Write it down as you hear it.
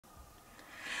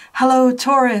Hello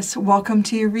Taurus, welcome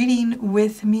to your reading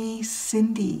with me,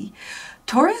 Cindy.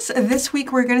 Taurus, this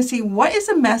week we're going to see what is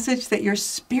a message that your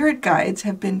spirit guides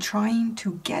have been trying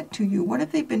to get to you. What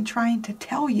have they been trying to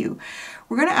tell you?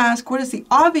 We're going to ask what is the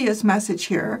obvious message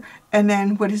here, and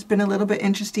then what has been a little bit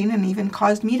interesting and even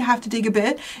caused me to have to dig a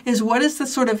bit is what is the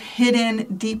sort of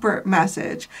hidden, deeper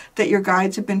message that your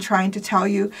guides have been trying to tell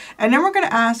you. And then we're going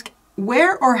to ask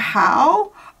where or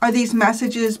how are these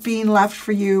messages being left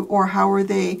for you, or how are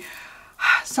they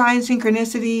signs,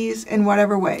 synchronicities, in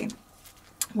whatever way?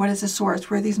 What is the source?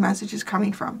 Where are these messages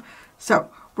coming from? So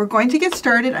we're going to get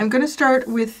started. I'm going to start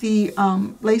with the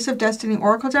Lace of Destiny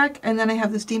Oracle deck, and then I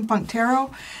have the Steampunk Tarot.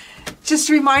 Just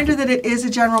a reminder that it is a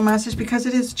general message. Because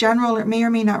it is general, it may or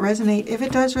may not resonate. If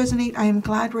it does resonate, I am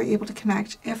glad we're able to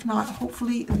connect. If not,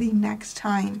 hopefully the next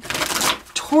time.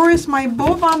 Taurus, my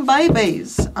bovon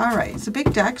babies. All right, it's a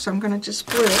big deck, so I'm going to just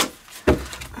split it.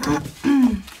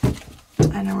 And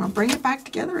I'm going to bring it back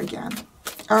together again.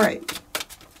 All right.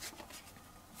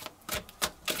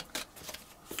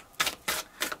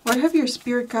 What have your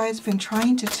spirit guides been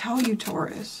trying to tell you,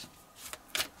 Taurus?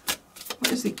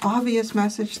 What is the obvious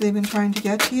message they've been trying to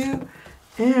get to you?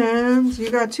 And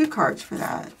you got two cards for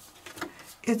that.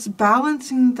 It's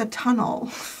balancing the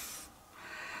tunnel.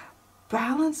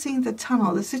 Balancing the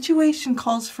tunnel. The situation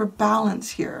calls for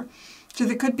balance here. So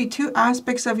there could be two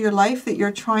aspects of your life that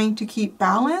you're trying to keep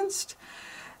balanced.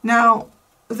 Now,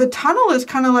 the tunnel is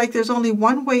kind of like there's only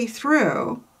one way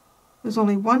through. There's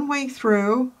only one way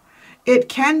through. It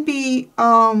can be,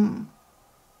 okay,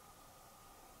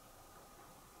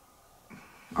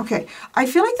 I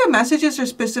feel like the messages are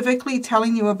specifically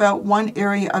telling you about one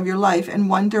area of your life and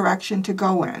one direction to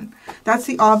go in. That's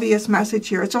the obvious message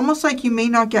here. It's almost like you may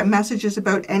not get messages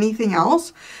about anything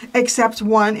else except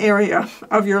one area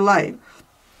of your life.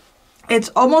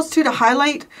 It's almost to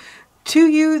highlight to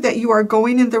you that you are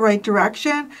going in the right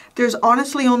direction. There's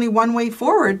honestly only one way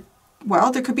forward.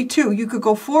 Well, there could be two. You could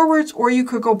go forwards or you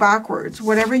could go backwards,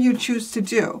 whatever you choose to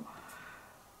do.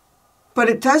 But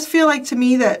it does feel like to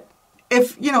me that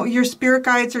if, you know, your spirit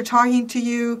guides are talking to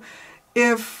you,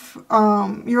 if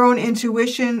your own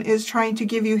intuition is trying to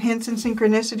give you hints and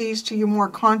synchronicities to your more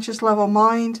conscious level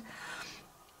mind,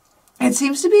 it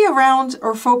seems to be around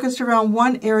or focused around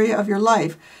one area of your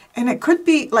life. And it could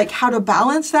be like how to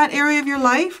balance that area of your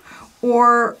life,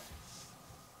 or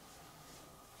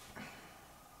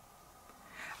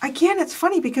again, it's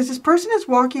funny because this person is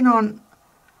walking on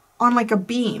like a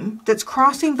beam that's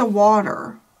crossing the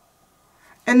water.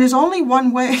 And there's only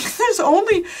one way. There's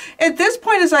only, at this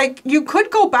point, it's like you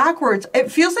could go backwards.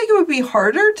 It feels like it would be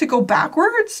harder to go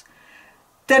backwards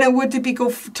than it would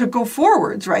to go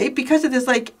forwards, right? Because it is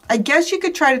like, I guess you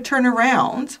could try to turn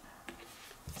around.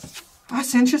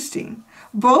 That's interesting.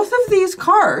 Both of these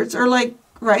cards are like,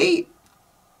 right?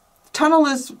 Tunnel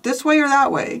is this way or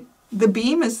that way. The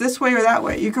beam is this way or that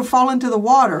way. You could fall into the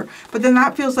water, but then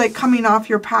that feels like coming off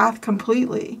your path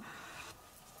completely.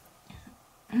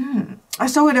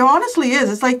 So it honestly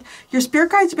is. It's like your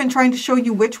spirit guides have been trying to show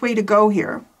you which way to go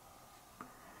here.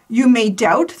 You may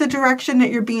doubt the direction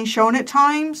that you're being shown at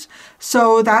times.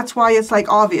 So that's why it's like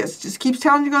obvious. Just keeps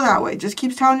telling you to go that way. Just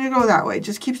keeps telling you to go that way.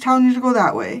 Just keeps telling you to go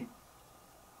that way.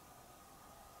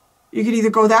 You could either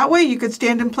go that way, you could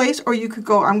stand in place, or you could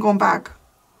go, I'm going back.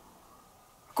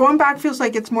 Going back feels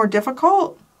like it's more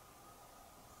difficult.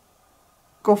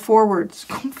 Go forwards.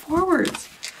 Go forwards.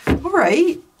 All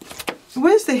right.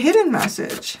 What is the hidden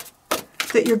message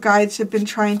that your guides have been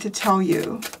trying to tell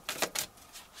you?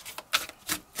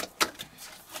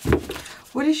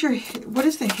 What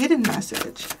is the hidden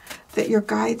message that your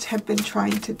guides have been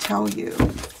trying to tell you?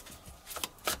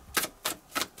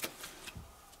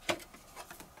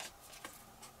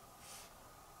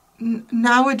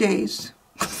 Nowadays,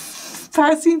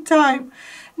 passing time.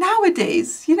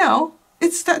 Nowadays, you know,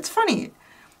 that's funny.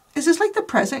 Is this like the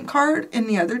present card in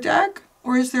the other deck?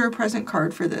 Or is there a present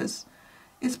card for this?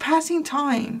 It's passing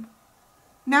time.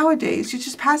 Nowadays. You're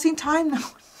just passing time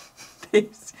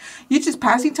nowadays. You're just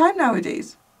passing time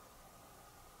nowadays.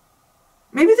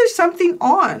 Maybe there's something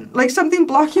on. Like something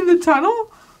blocking the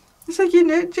tunnel. It's like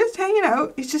you're just hanging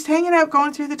out. It's just hanging out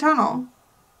going through the tunnel.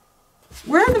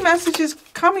 Where are the messages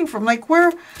coming from? Like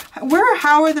where or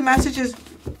how are the messages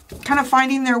kind of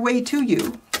finding their way to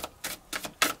you?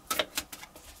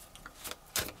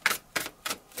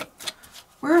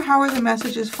 Where or how are the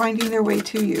messages finding their way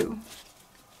to you?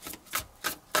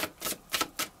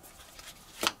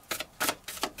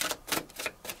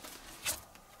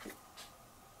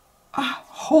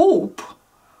 Hope.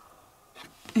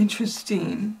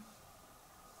 Interesting.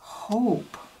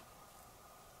 Hope.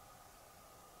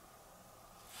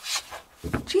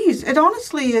 geez, it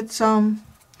honestly, it's, well,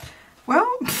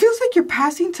 it feels like you're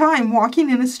passing time walking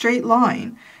in a straight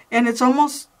line. And it's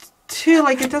almost too,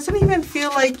 like, it doesn't even feel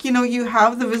like, you know, you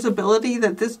have the visibility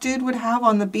that this dude would have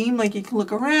on the beam. Like, you can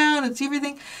look around and see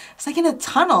everything. It's like in a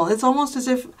tunnel. It's almost as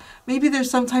if maybe there's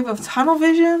some type of tunnel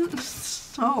vision.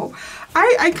 So,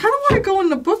 I kind of want to go in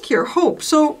the book here, hope.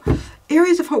 So,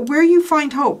 areas of hope, where you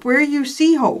find hope, where you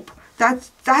see hope.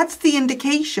 That's the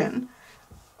indication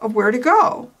of where to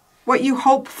go, what you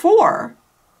hope for.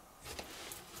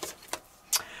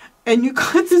 And you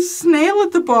got this snail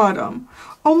at the bottom.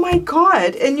 Oh my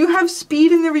God. And you have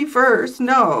speed in the reverse.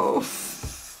 No.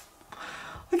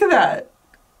 Look at that.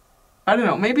 I don't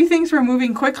know. Maybe things were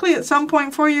moving quickly at some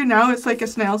point for you. Now it's like a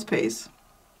snail's pace.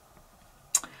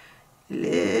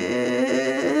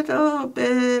 Little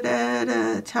bit at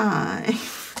a time.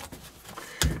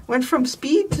 Went from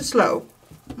speed to slow.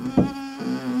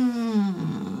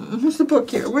 Where's the book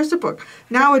here? Where's the book?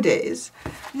 Nowadays.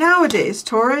 Nowadays,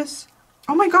 Taurus.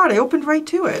 Oh my God, I opened right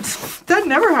to it. That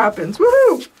never happens.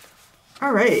 Woohoo!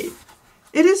 All right.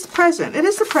 It is present. It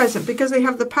is the present because they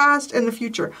have the past and the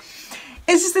future.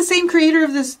 This is the same creator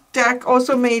of this deck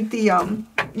also made the, you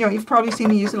know, you've probably seen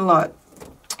me use it a lot.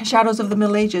 Shadows of the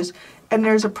Middle Ages. And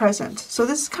there's a present. So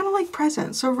this is kind of like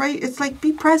present. So, right, it's like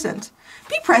be present.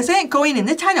 Be present going in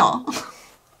the tunnel.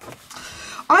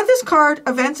 On this card,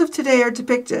 events of today are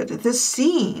depicted. The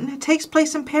scene takes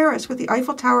place in Paris with the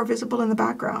Eiffel Tower visible in the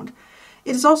background.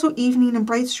 It is also evening and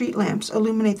bright street lamps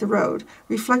illuminate the road,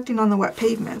 reflecting on the wet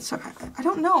pavement. So I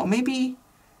don't know. Maybe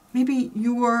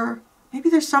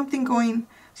there's something going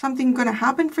to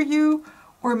happen for you,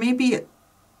 or maybe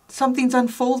something's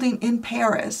unfolding in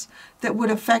Paris that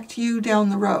would affect you down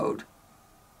the road.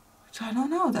 So I don't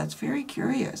know. That's very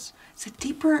curious. It's a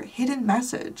deeper hidden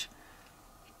message.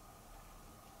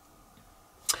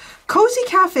 Cozy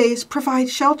cafes provide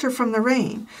shelter from the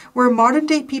rain, where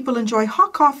modern-day people enjoy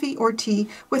hot coffee or tea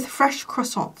with fresh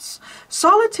croissants.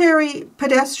 Solitary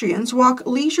pedestrians walk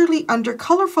leisurely under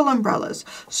colorful umbrellas,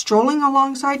 strolling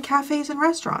alongside cafes and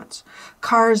restaurants.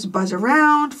 Cars buzz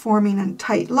around, forming a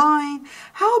tight line.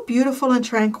 How beautiful and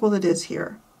tranquil it is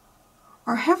here.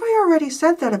 Or have I already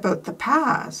said that about the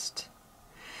past?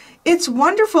 It's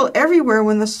wonderful everywhere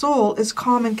when the soul is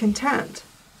calm and content.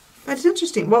 That's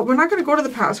interesting. Well, we're not going to go to the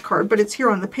past card, but it's here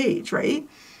on the page, right?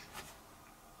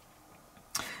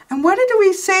 And what did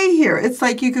we say here? It's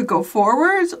like you could go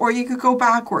forwards or you could go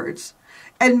backwards.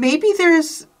 And maybe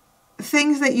there's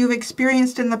things that you've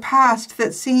experienced in the past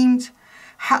that seemed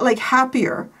like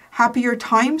happier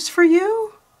times for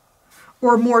you,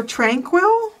 or more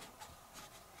tranquil.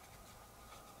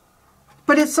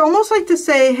 But it's almost like to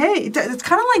say, hey, it's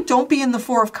kind of like don't be in the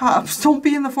Four of Cups. Don't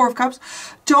be in the Four of Cups.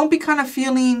 Don't be kind of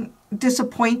feeling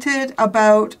disappointed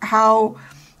about how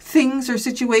things or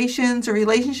situations or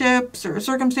relationships or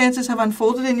circumstances have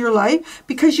unfolded in your life,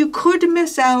 because you could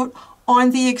miss out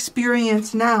on the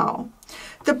experience now.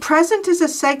 The present is a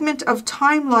segment of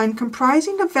timeline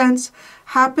comprising events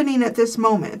happening at this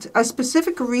moment, a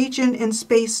specific region in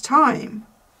space-time.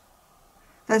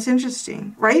 That's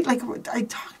interesting, right? Like I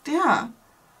talked, yeah.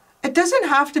 It doesn't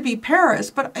have to be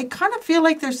Paris, but I kind of feel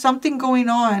like there's something going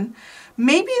on,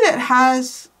 maybe that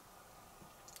has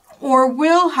or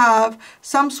will have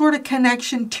some sort of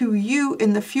connection to you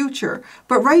in the future,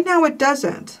 but right now it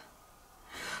doesn't.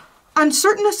 On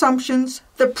certain assumptions,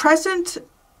 the present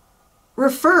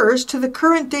refers to the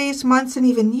current days, months, and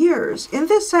even years. In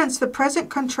this sense, the present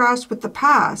contrasts with the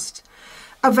past,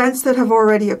 events that have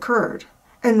already occurred,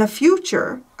 and the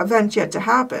future, events yet to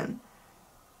happen,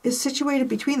 is situated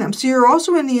between them. So you're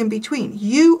also in the in-between.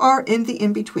 You are in the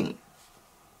in-between.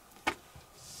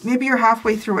 Maybe you're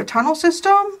halfway through a tunnel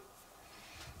system.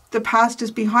 The past is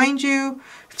behind you.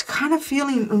 It's kind of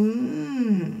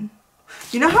feeling,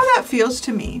 You know how that feels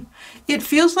to me? It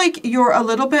feels like you're a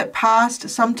little bit past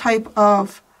some type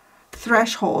of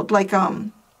threshold, like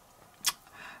a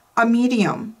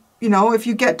medium. You know, if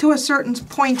you get to a certain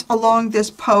point along this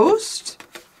post,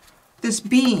 this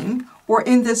beam, or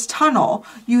in this tunnel,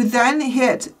 you then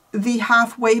hit the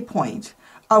halfway point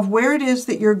of where it is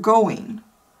that you're going.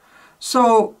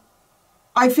 So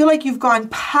I feel like you've gone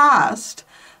past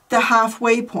the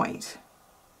halfway point.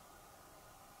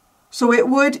 So it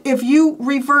would, if you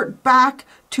revert back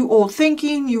to old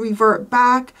thinking, you revert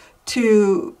back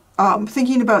to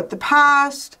thinking about the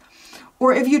past,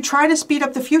 or if you try to speed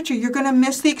up the future, you're going to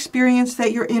miss the experience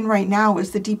that you're in right now,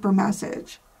 is the deeper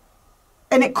message.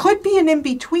 And it could be an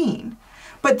in-between,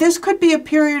 but this could be a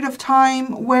period of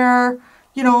time where,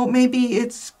 you know, maybe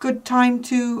it's good time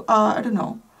to, I don't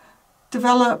know,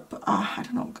 develop, I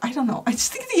don't know. I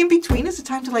just think the in-between is a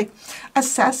time to like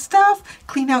assess stuff,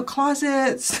 clean out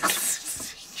closets,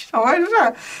 you know, I don't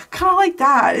know, kind of like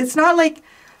that. It's not like,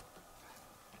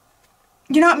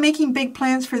 you're not making big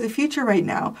plans for the future right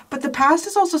now, but the past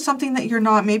is also something that you're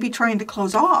not maybe trying to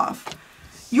close off.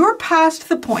 You're past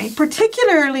the point,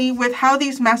 particularly with how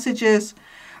these messages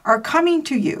are coming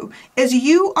to you, is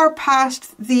you are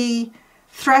past the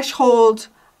threshold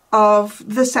of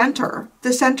the center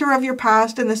of your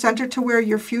past and the center to where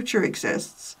your future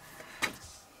exists.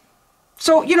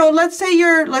 So, you know, let's say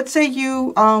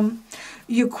you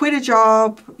quit a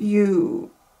job,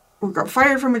 you got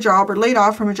fired from a job or laid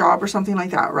off from a job or something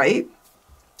like that, right?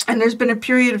 And there's been a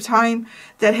period of time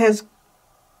that has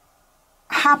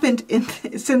happened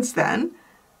since then.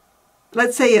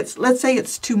 Let's say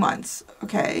it's 2 months,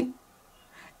 okay?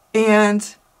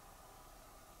 And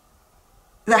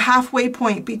the halfway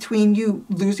point between you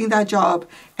losing that job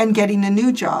and getting a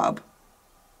new job,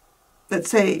 let's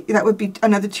say that would be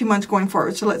another 2 months going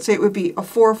forward. So let's say it would be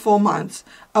 4 full months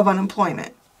of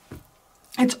unemployment.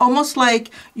 It's almost like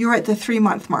you're at the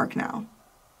 3-month mark now,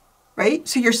 right?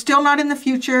 So you're still not in the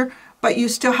future, but you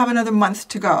still have another month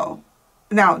to go.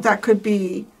 Now, that could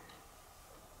be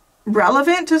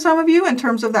relevant to some of you in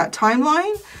terms of that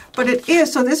timeline, but it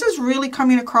is. So this is really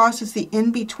coming across as the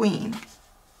in-between.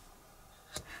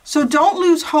 So don't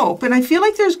lose hope. And I feel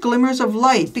like there's glimmers of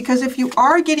light, because if you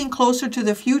are getting closer to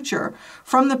the future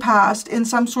from the past in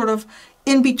some sort of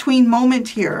in-between moment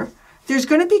here, there's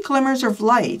going to be glimmers of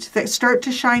light that start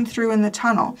to shine through in the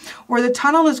tunnel, or the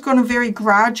tunnel is going to very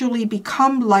gradually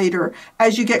become lighter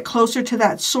as you get closer to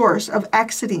that source of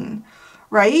exiting,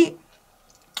 right?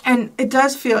 And it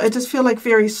does feel like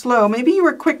very slow. Maybe you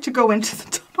were quick to go into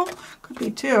the tunnel. Could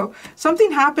be too.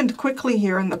 Something happened quickly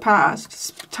here in the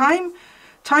past. Time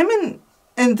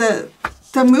and the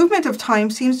movement of time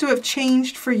seems to have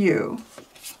changed for you.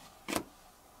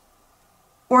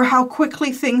 Or how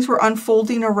quickly things were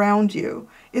unfolding around you.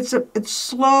 It's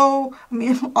slow. I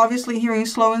mean, obviously hearing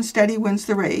slow and steady wins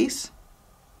the race.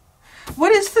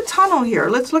 What is the tunnel here?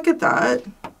 Let's look at that.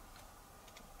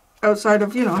 Outside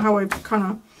of, you know, how I kind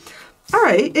of... All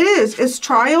right, it is. It's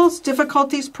trials,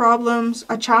 difficulties, problems,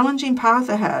 a challenging path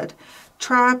ahead,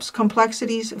 traps,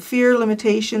 complexities, fear,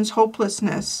 limitations,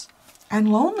 hopelessness,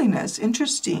 and loneliness.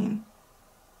 Interesting.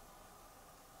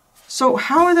 So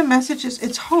how are the messages?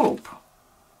 It's hope.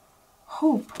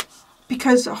 Hope.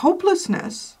 Because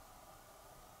hopelessness.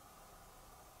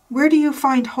 Where do you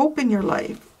find hope in your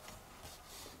life?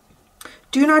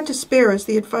 Do not despair is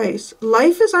the advice.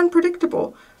 Life is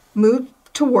unpredictable. Move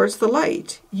towards the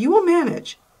light. You will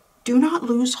manage. Do not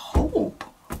lose hope.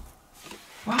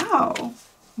 Wow.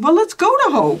 Well, let's go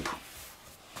to hope.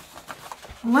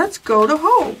 Let's go to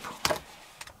hope.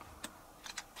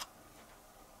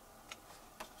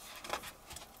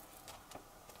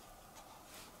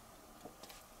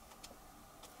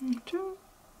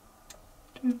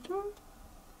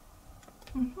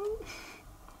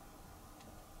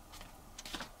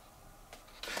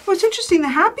 Well, it's interesting. The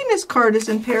happiness card is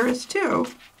in Paris too.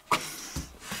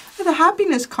 The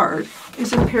happiness card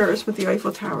is in Paris with the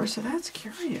Eiffel Tower, so that's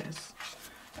curious.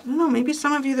 I don't know, maybe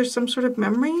some of you, there's some sort of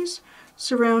memories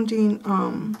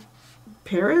surrounding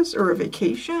Paris or a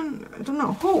vacation. I don't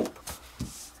know, hope.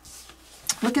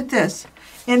 Look at this.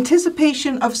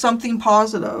 Anticipation of something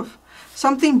positive,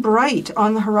 something bright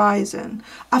on the horizon.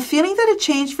 A feeling that a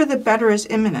change for the better is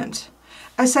imminent.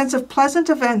 A sense of pleasant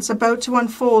events about to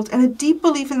unfold, and a deep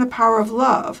belief in the power of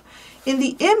love. In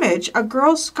the image, a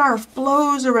girl's scarf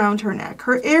blows around her neck.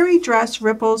 Her airy dress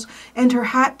ripples, and her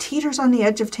hat teeters on the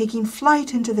edge of taking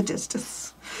flight into the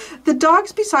distance. The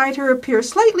dogs beside her appear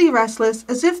slightly restless,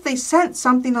 as if they sense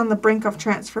something on the brink of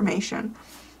transformation.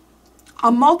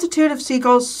 A multitude of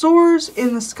seagulls soars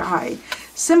in the sky,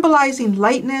 symbolizing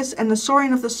lightness and the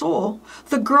soaring of the soul.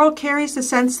 The girl carries the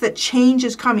sense that change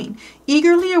is coming,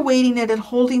 eagerly awaiting it and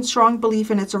holding strong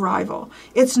belief in its arrival.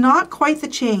 It's not quite the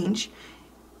change.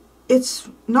 It's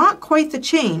not quite the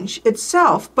change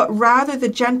itself, but rather the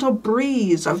gentle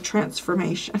breeze of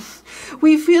transformation.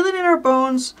 We feel it in our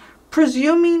bones,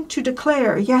 presuming to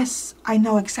declare, yes, I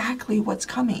know exactly what's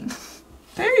coming.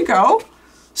 There you go.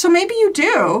 So maybe you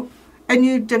do. And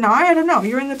you deny, I don't know,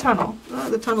 you're in the tunnel. Oh,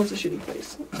 the tunnel's a shitty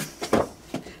place.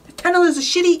 The tunnel is a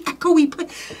shitty,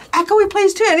 echoey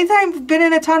place too. Anytime I've been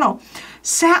in a tunnel.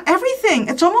 Everything,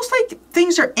 it's almost like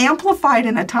things are amplified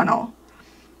in a tunnel.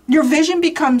 Your vision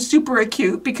becomes super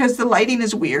acute because the lighting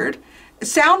is weird.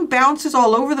 Sound bounces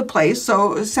all over the place,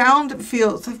 so sound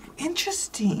feels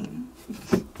interesting.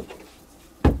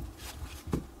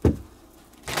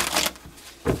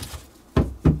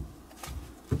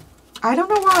 I don't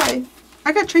know why.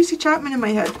 I got Tracy Chapman in my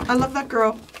head. I love that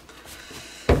girl.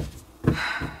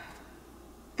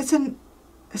 It's an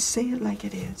Say It Like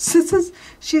It Is. It says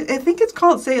I think it's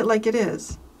called Say It Like It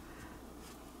Is.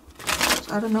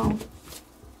 I don't know.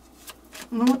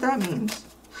 I don't know what that means.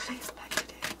 Say it like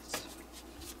it is.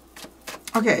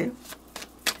 Okay.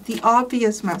 The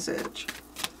obvious message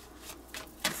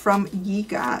from ye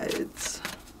guides.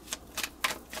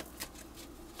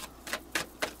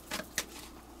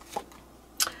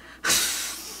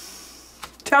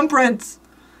 Temperance.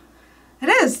 It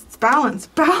is. It's balance.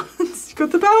 Balance. You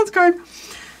got the balance card.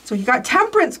 So you got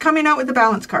temperance coming out with the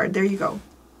balance card. There you go.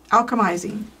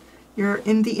 Alchemizing. You're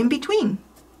in the in-between.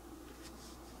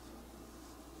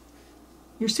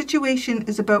 Your situation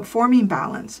is about forming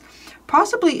balance.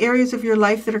 Possibly areas of your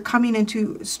life that are coming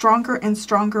into stronger and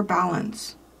stronger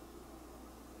balance.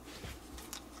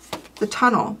 The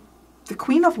tunnel. The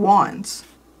Queen of Wands.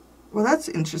 Well, that's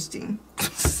interesting.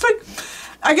 It's like,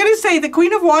 I gotta say, the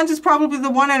Queen of Wands is probably the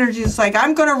one energy that's like,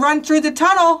 I'm gonna run through the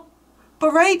tunnel.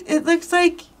 But right, it looks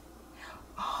like,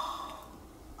 oh,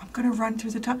 I'm gonna run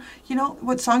through the tunnel. You know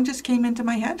what song just came into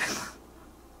my head?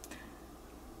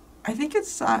 I think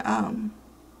it's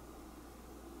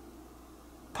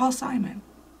Paul Simon.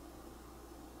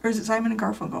 Or is it Simon and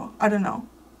Garfunkel? I don't know.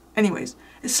 Anyways,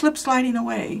 it's Slip Sliding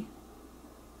Away.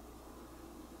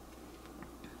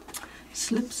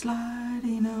 Slip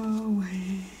sliding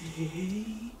away.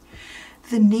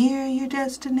 The nearer your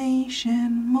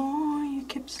destination, more you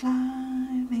keep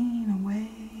sliding away.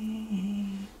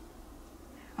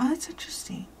 Oh, that's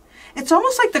interesting. It's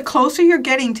almost like the closer you're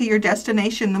getting to your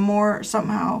destination, the more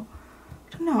somehow,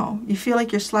 I don't know, you feel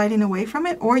like you're sliding away from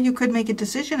it, or you could make a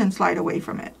decision and slide away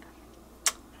from it.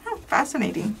 Oh,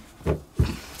 fascinating.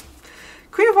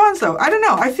 Queen of Wands, though, I don't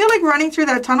know. I feel like running through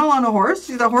that tunnel on a horse,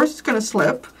 the horse is going to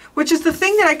slip, which is the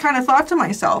thing that I kind of thought to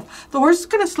myself. The horse is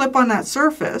going to slip on that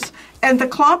surface, and the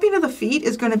clomping of the feet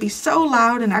is going to be so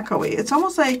loud and echoey. It's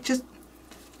almost like just,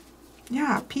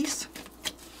 yeah, peace.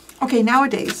 Okay,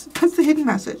 nowadays, that's the hidden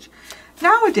message.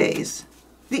 Nowadays,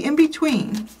 the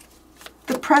in-between,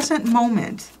 the present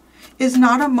moment, is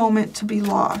not a moment to be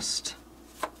lost.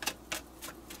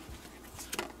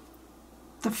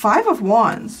 The Five of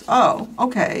Wands. Oh,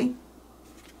 okay.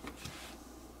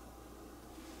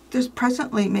 There's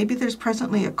presently, maybe there's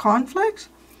presently a conflict.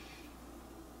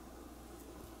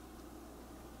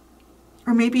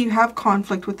 Or maybe you have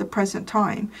conflict with the present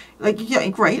time. Like, yeah,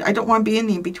 right, I don't want to be in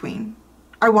the in-between.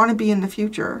 I want to be in the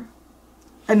future.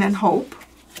 And then hope.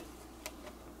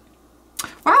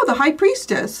 Wow, the High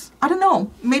Priestess. I don't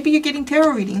know. Maybe you're getting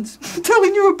tarot readings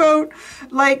telling you about,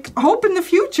 like, hope in the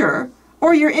future.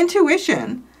 Or your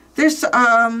intuition. There's,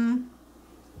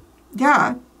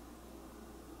 yeah.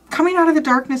 Coming out of the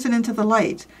darkness and into the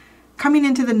light. Coming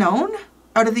into the known,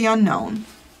 out of the unknown.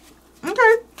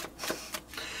 Okay.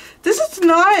 This is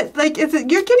not, like, you're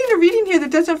getting a reading here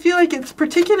that doesn't feel like it's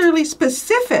particularly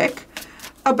specific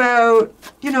about,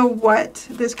 you know, what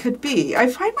this could be. I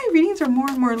find my readings are more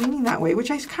and more leaning that way,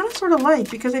 which I kind of sort of like,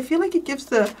 because I feel like it gives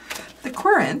the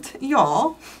current,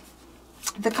 y'all,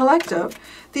 the collective,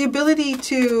 the ability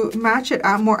to match it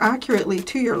more accurately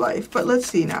to your life. But let's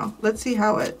see now. Let's see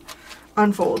how it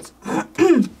unfolds.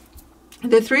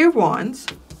 The Three of Wands.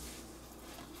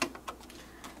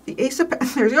 The Ace of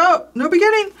Pentacles. There you go. No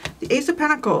beginning. The Ace of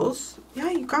Pentacles.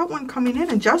 Yeah, you got one coming in.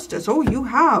 And Justice. Oh, you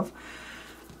have.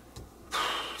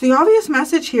 The obvious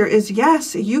message here is,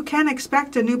 yes, you can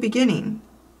expect a new beginning.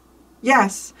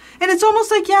 Yes. And it's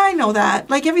almost like, yeah, I know that.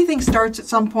 Like, everything starts at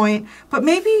some point. But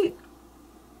maybe,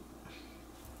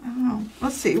 I don't know.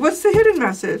 Let's see. What's the hidden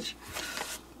message?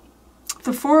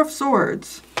 The Four of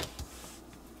Swords.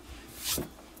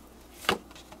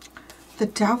 The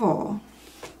Devil.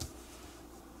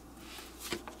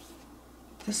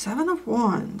 The Seven of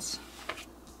Wands.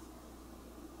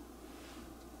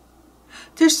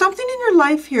 There's something in your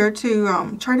life here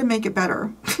to try to make it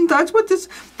better. That's what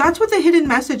the hidden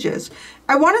message is.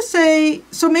 I want to say,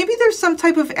 so maybe there's some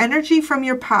type of energy from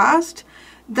your past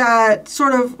that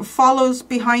sort of follows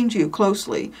behind you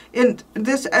closely. And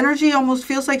this energy almost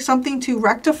feels like something to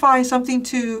rectify, something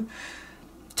to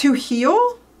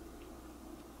heal.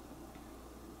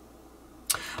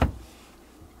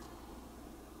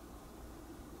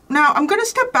 Now, I'm going to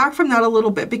step back from that a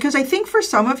little bit, because I think for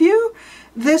some of you,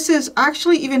 this is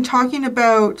actually even talking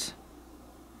about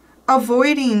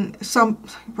avoiding some,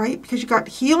 right? Because you got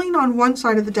healing on one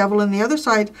side of the Devil, and the other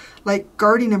side, like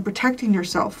guarding and protecting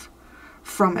yourself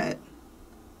from it.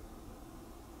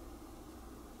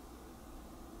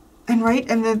 And right,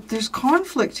 and then there's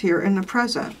conflict here in the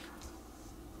present.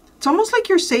 It's almost like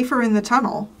you're safer in the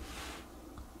tunnel.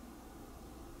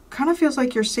 Kind of feels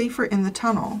like you're safer in the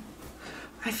tunnel.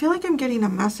 I feel like I'm getting a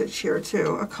message here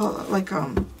too, a public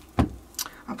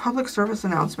service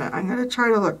announcement. I'm going to try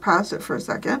to look past it for a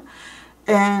second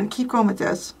and keep going with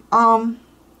this. Oh,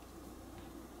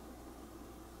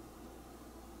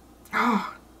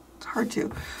 it's hard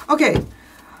to. Okay,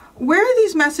 where are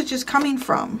these messages coming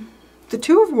from? The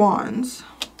Two of Wands,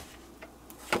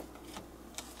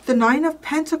 the Nine of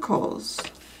Pentacles,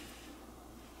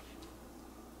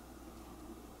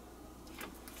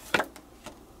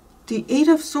 the Eight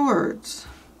of Swords,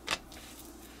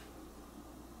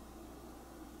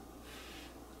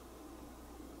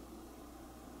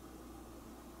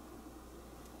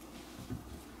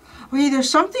 okay, there's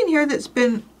something here that's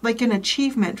been like an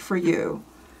achievement for you.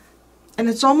 And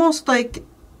it's almost like,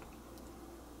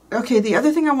 okay, the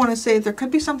other thing I want to say, there could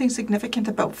be something significant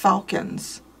about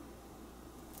falcons.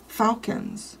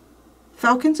 Falcons.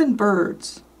 Falcons and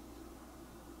birds.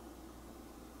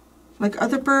 Like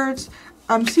other birds.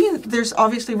 I'm seeing there's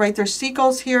obviously, right, there's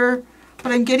seagulls here,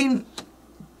 but I'm getting,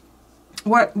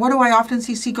 what do I often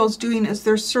see seagulls doing is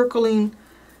they're circling,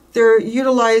 they're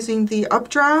utilizing the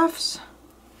updrafts.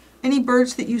 Any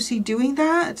birds that you see doing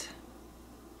that?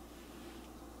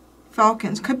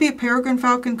 Falcons. Could be a peregrine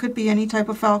falcon, could be any type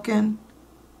of falcon.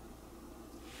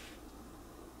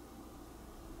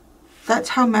 That's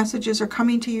how messages are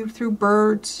coming to you, through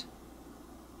birds.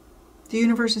 The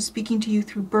universe is speaking to you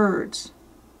through birds.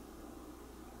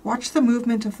 Watch the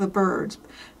movement of the birds.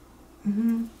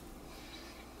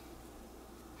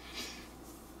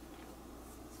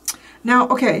 Now,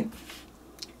 okay,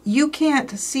 you can't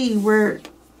see where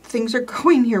things are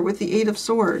going here with the Eight of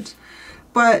Swords,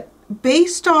 but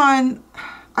based on,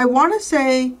 I want to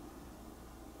say,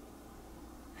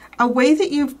 a way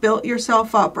that you've built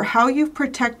yourself up or how you've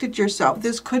protected yourself.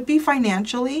 This could be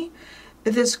financially.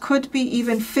 This could be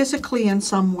even physically in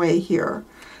some way here.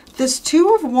 This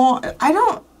Two of Wands,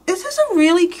 this is a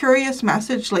really curious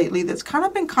message lately that's kind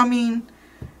of been coming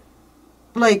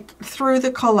like through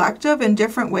the collective in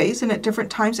different ways and at different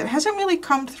times. It hasn't really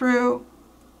come through,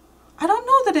 I don't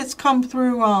know that it's come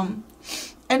through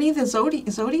any of the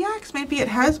zodiacs. Maybe it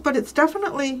has, but it's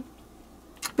definitely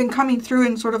been coming through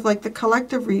in sort of like the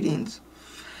collective readings.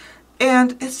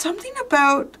 And it's something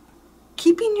about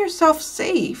keeping yourself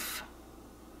safe.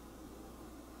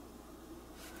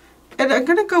 And I'm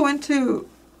going to go into,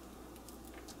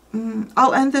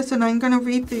 I'll end this and I'm going to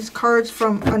read these cards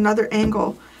from another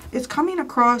angle. It's coming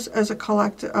across as a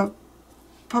collective,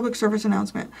 public service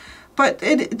announcement. But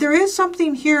there is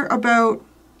something here about,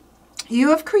 you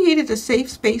have created a safe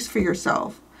space for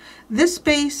yourself. This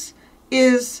space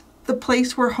is the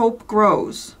place where hope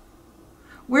grows.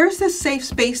 Where's this safe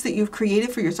space that you've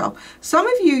created for yourself? Some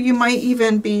of you might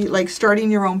even be like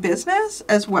starting your own business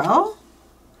as well.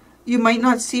 You might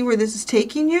not see where this is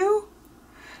taking you.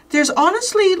 There's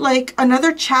honestly like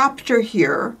another chapter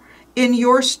here in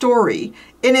your story.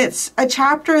 And it's a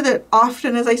chapter that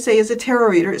often, as I say, is a tarot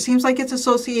reader. It seems like it's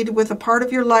associated with a part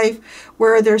of your life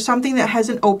where there's something that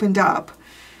hasn't opened up.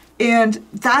 And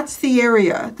that's the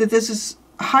area that this is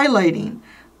highlighting.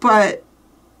 But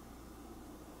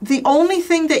the only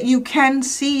thing that you can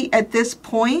see at this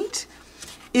point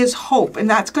is hope. And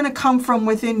that's going to come from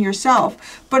within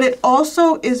yourself. But it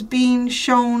also is being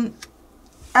shown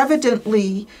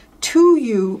evidently to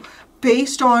you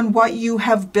based on what you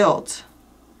have built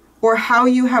or how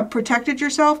you have protected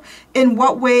yourself. In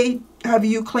what way have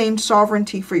you claimed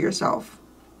sovereignty for yourself?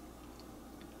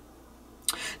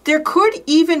 There could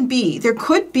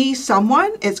be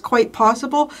someone, it's quite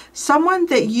possible, someone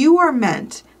that you are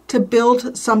meant to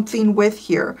build something with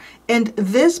here. And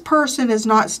this person has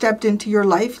not stepped into your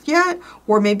life yet,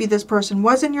 or maybe this person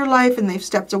was in your life and they've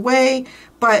stepped away,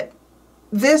 but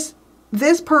this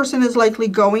person is likely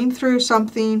going through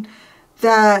something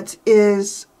that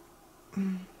is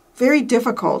very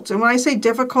difficult. And when I say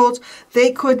difficult,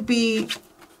 they could be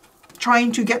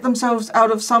trying to get themselves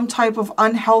out of some type of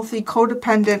unhealthy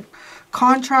codependent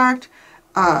contract.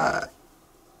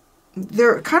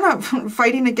 They're kind of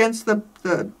fighting against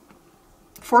the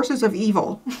forces of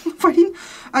evil. Fighting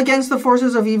against the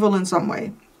forces of evil in some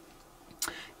way.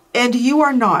 And you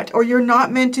are not, or you're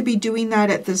not meant to be doing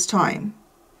that at this time.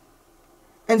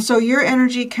 And so your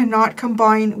energy cannot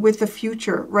combine with the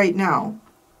future right now.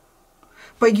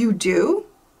 But you do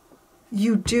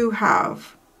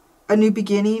have a new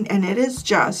beginning, and it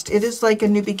is like a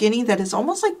new beginning that is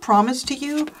almost like promised to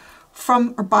you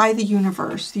from or by the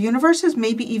universe. The universe has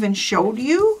maybe even showed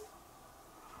you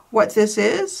what this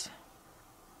is.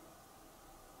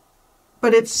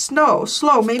 But it's slow.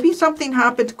 Maybe something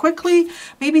happened quickly.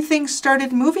 Maybe things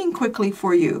started moving quickly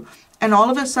for you. And all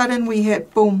of a sudden we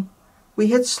hit, boom, We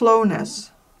hit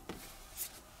slowness.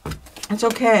 It's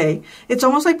okay. It's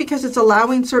almost like because it's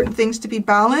allowing certain things to be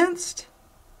balanced.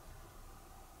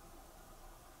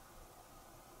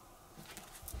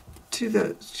 To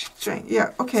the strength.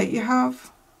 Yeah, okay, you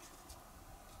have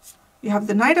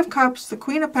the Knight of Cups, the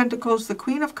Queen of Pentacles, the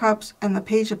Queen of Cups, and the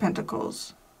Page of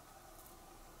Pentacles.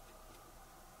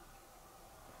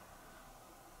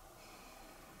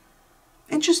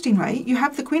 Interesting, right? You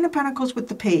have the Queen of Pentacles with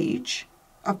the Page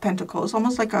of Pentacles,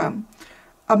 almost like a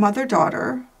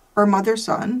mother-daughter, or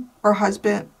mother-son, or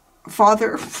husband,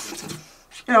 father,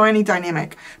 you know, any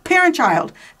dynamic.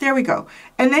 Parent-child. There we go.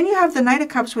 And then you have the Knight of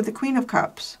Cups with the Queen of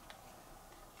Cups.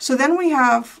 So then we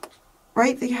have,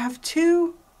 right, they have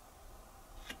two,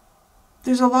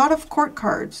 there's a lot of court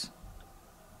cards.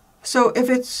 So if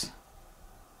it's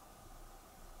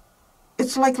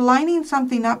like lining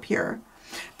something up here,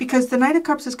 because the Knight of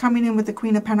Cups is coming in with the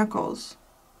Queen of Pentacles,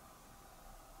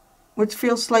 which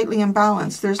feels slightly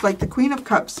imbalanced. There's like the Queen of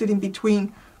Cups sitting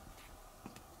between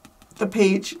the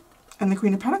Page and the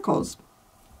Queen of Pentacles.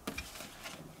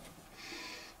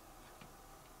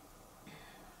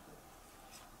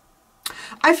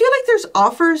 I feel like there's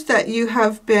offers that you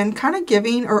have been kind of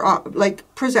giving or like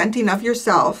presenting of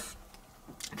yourself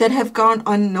that have gone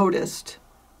unnoticed.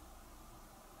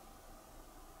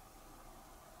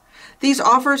 These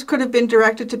offers could have been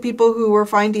directed to people who were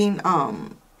finding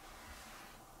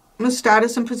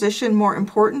status and position more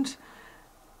important.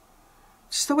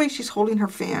 Just the way she's holding her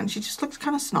fan, she just looks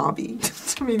kind of snobby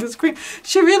to me, this queen.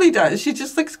 She really does. She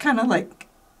just looks kind of like,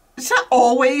 it's not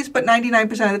always, but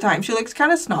 99% of the time, she looks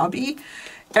kind of snobby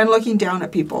and looking down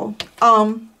at people.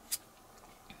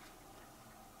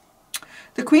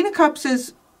 The Queen of Cups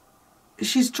is,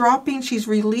 she's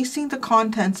releasing the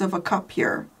contents of a cup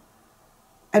here.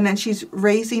 And then she's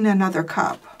raising another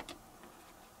cup.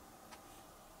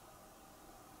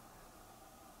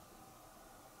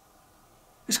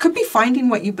 This could be finding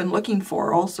what you've been looking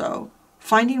for also.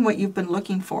 Finding what you've been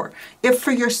looking for. If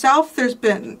for yourself there's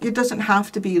been, it doesn't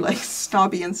have to be like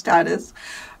snobby and status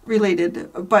related,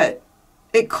 but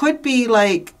it could be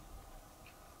like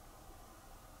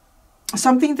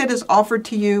something that is offered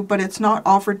to you, but it's not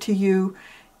offered to you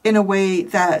in a way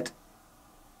that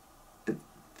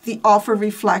the offer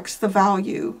reflects the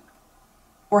value,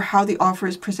 or how the offer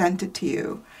is presented to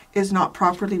you is not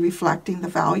properly reflecting the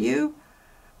value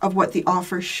of what the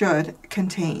offer should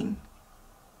contain.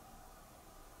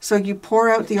 So you pour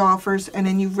out the offers and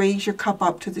then you raise your cup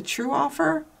up to the true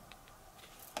offer.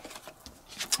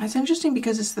 That's interesting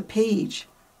because it's the Page.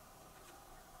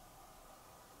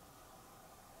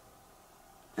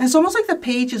 And it's almost like the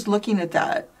Page is looking at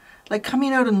that, like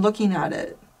coming out and looking at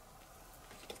it.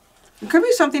 It could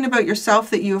be something about yourself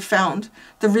that you have found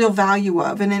the real value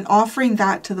of, and then offering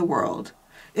that to the world.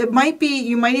 It might be,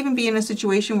 you might even be in a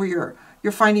situation where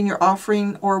you're finding your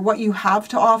offering, or what you have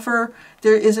to offer,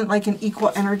 there isn't like an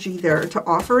equal energy there to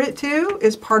offer it to,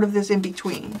 is part of this in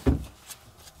between.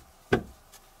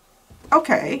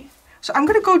 Okay, so I'm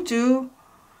going to go do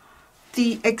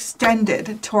the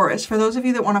extended Taurus. For those of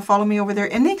you that want to follow me over there,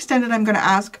 in the extended, I'm going to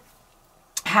ask,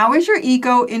 how is your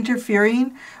ego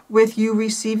interfering with you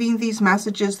receiving these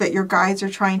messages that your guides are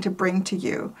trying to bring to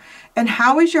you? And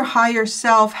how is your higher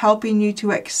self helping you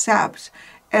to accept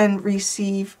and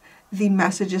receive the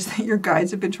messages that your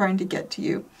guides have been trying to get to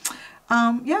you?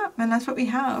 Yeah, and that's what we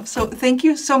have. So thank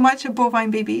you so much,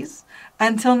 bovine babies.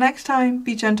 Until next time,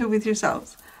 be gentle with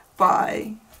yourselves.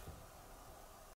 Bye.